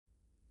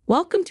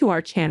Welcome to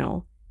our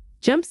channel.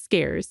 Jump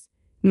scares,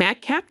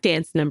 madcap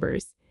dance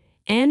numbers,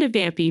 and a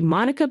vampy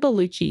Monica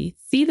Bellucci.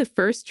 See the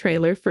first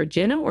trailer for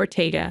Jenna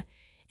Ortega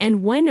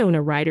and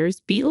Winona Ryder's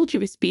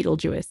Beetlejuice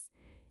Beetlejuice.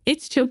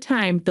 It's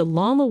showtime. The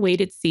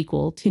long-awaited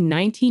sequel to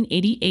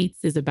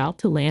 1988's is about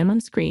to land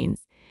on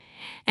screens.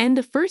 And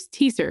the first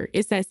teaser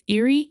is as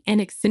eerie and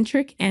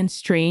eccentric and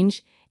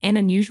strange and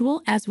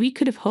unusual as we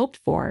could have hoped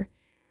for.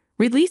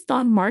 Released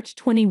on March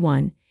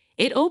 21,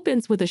 it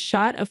opens with a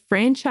shot of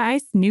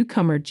franchise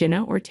newcomer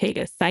Jenna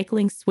Ortega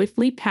cycling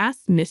swiftly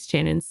past Miss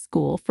Shannon's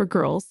school for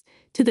girls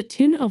to the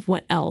tune of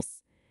What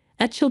Else?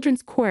 A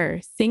children's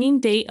choir singing.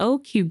 They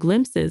cue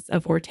glimpses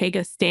of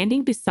Ortega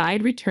standing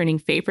beside returning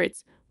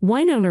favorites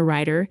Winona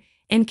Ryder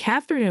and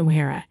Catherine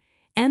O'Hara,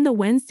 and the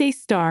Wednesday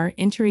star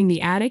entering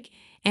the attic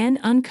and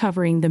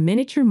uncovering the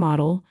miniature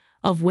model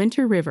of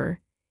Winter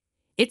River.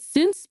 It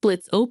soon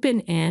splits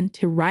open and,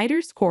 to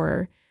Ryder's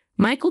horror,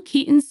 Michael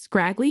Keaton's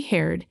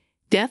scraggly-haired,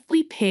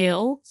 deathly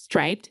pale,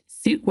 striped,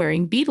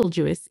 suit-wearing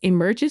Beetlejuice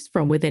emerges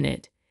from within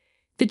it.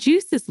 "The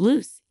juice is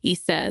loose," he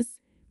says,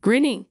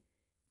 grinning.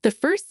 The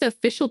first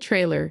official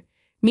trailer,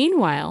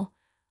 meanwhile,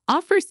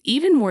 offers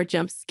even more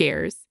jump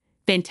scares,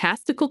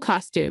 fantastical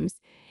costumes,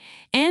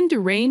 and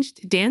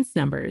deranged dance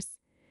numbers.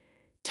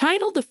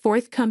 Titled the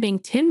forthcoming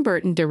Tim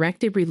Burton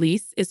directed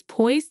release is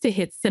poised to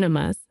hit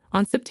cinemas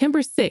on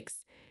September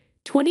 6,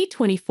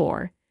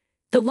 2024.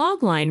 The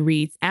logline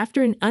reads,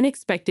 "After an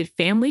unexpected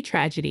family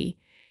tragedy,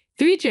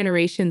 3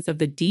 generations of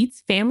the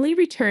Deetz family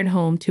return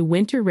home to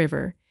Winter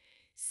River.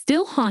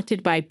 Still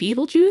haunted by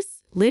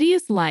Beetlejuice,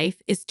 Lydia's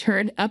life is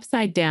turned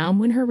upside down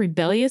when her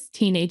rebellious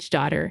teenage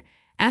daughter,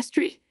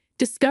 Astrid,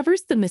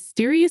 discovers the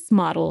mysterious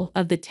model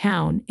of the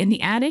town in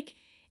the attic,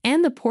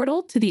 and the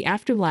portal to the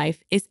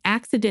afterlife is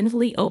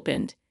accidentally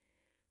opened.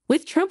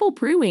 With trouble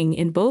brewing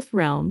in both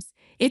realms,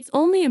 it's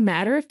only a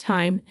matter of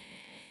time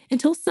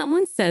until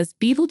someone says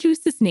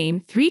Beetlejuice's name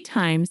 3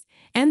 times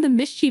and the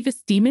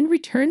mischievous demon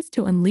returns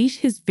to unleash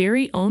his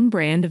very own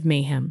brand of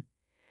mayhem."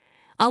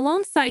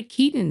 Alongside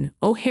Keaton,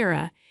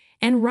 O'Hara,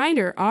 and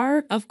Ryder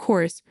are, of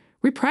course,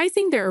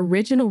 reprising their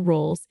original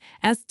roles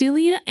as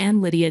Delia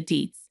and Lydia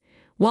Deetz,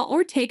 while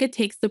Ortega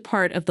takes the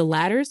part of the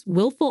latter's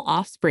willful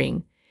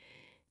offspring.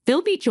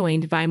 They'll be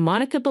joined by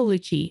Monica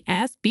Bellucci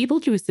as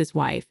Beetlejuice's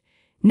wife,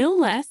 no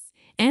less,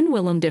 and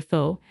Willem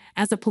Dafoe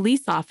as a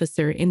police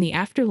officer in the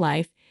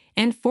afterlife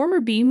and former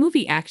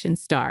B-movie action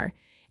star,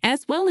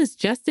 as well as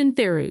Justin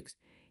Theroux's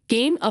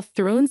Game of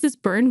Thrones'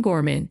 Bern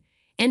Gorman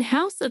and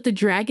House of the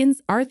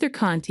Dragon's Arthur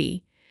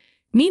Conti.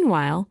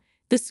 Meanwhile,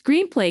 the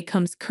screenplay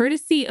comes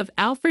courtesy of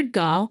Alfred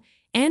Gall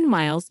and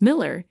Miles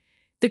Miller,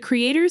 the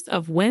creators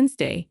of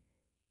Wednesday.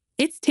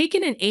 It's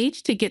taken an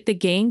age to get the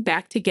gang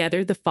back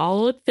together. The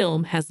follow-up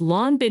film has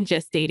long been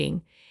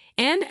gestating,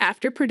 and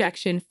after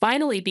production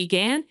finally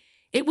began,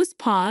 it was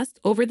paused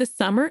over the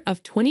summer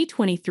of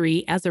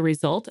 2023 as a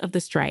result of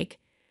the strike.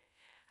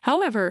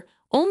 However,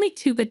 only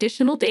 2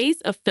 additional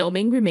days of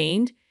filming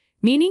remained,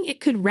 meaning it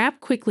could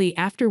wrap quickly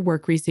after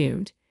work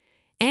resumed.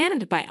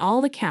 And by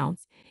all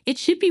accounts, it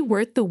should be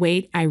worth the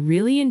wait. I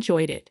really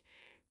enjoyed it.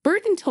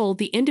 Burton told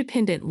The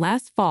Independent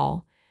last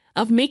fall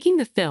of making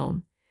the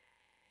film.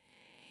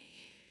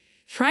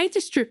 "Tried to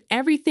strip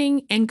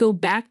everything and go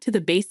back to the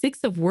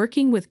basics of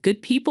working with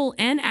good people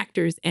and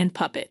actors and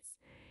puppets.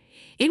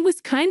 It was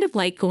kind of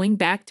like going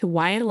back to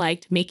why I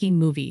liked making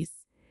movies."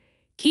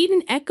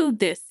 Keaton echoed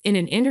this in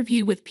an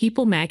interview with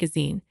People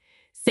magazine,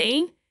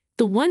 saying,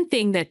 "The one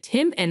thing that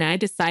Tim and I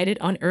decided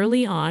on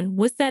early on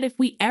was that if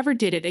we ever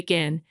did it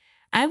again,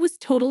 I was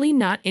totally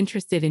not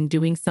interested in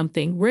doing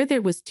something where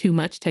there was too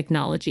much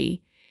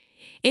technology.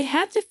 It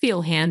had to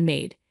feel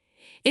handmade.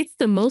 It's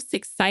the most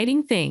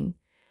exciting thing.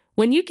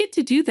 When you get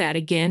to do that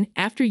again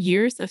after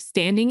years of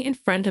standing in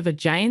front of a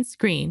giant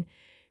screen,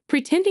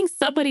 pretending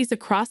somebody's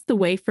across the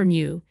way from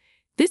you,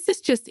 this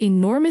is just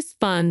enormous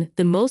fun,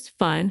 the most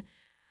fun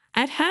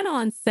I've had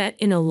on set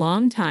in a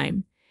long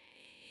time.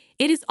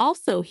 It is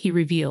also," he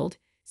revealed,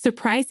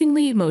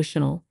 "surprisingly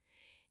emotional."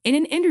 In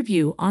an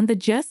interview on The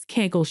Jess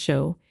Cagle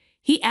Show,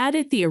 he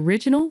added the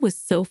original was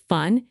so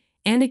fun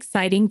and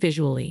exciting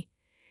visually.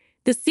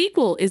 "The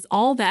sequel is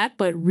all that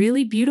but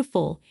really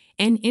beautiful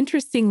and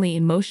interestingly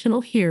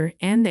emotional here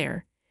and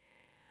there.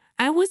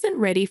 I wasn't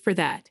ready for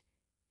that."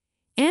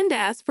 And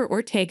as for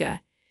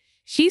Ortega,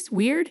 she's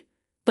weird,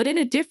 but in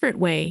a different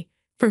way,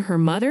 for her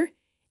mother,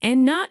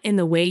 and not in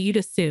the way you'd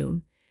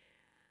assume.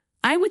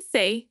 "I would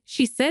say,"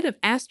 she said of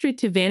Astrid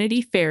to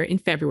Vanity Fair in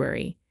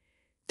February,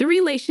 "the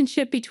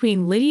relationship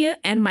between Lydia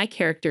and my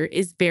character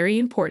is very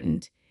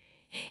important.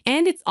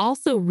 And it's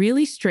also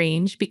really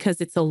strange because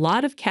it's a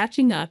lot of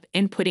catching up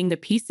and putting the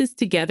pieces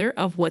together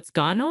of what's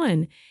gone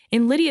on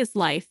in Lydia's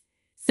life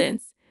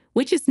since,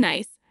 which is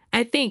nice,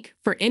 I think,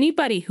 for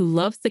anybody who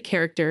loves the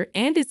character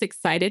and is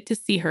excited to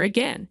see her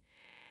again.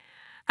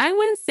 I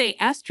wouldn't say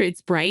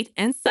Astrid's bright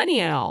and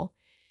sunny at all.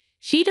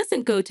 She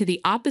doesn't go to the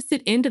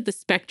opposite end of the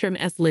spectrum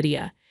as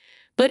Lydia,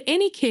 but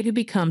any kid who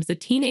becomes a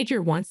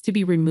teenager wants to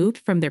be removed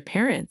from their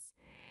parents.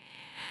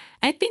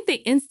 I think they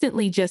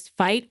instantly just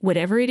fight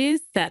whatever it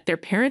is that their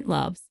parent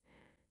loves.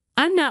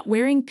 I'm not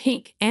wearing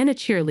pink and a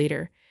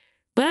cheerleader,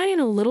 but I am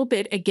a little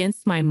bit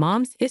against my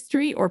mom's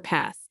history or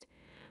past.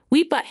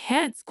 We butt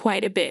heads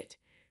quite a bit.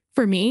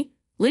 For me,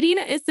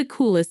 Lydia is the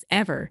coolest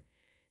ever.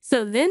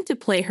 So then to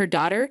play her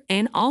daughter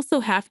and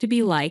also have to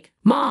be like,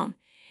 Mom,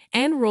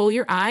 and roll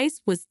your eyes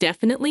was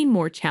definitely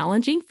more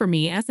challenging for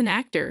me as an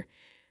actor,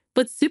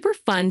 but super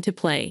fun to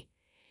play.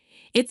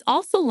 It's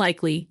also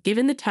likely,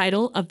 given the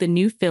title of the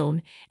new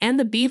film and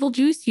the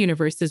Beetlejuice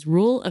universe's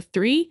rule of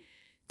three,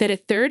 that a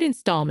third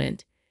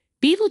installment,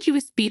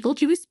 Beetlejuice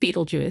Beetlejuice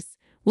Beetlejuice,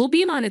 will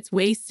be on its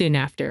way soon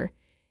after.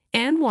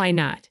 And why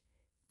not?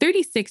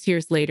 36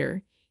 years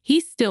later,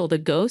 he's still the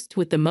ghost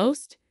with the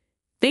most.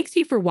 Thanks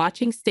you for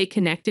watching. Stay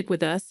connected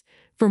with us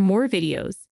for more videos.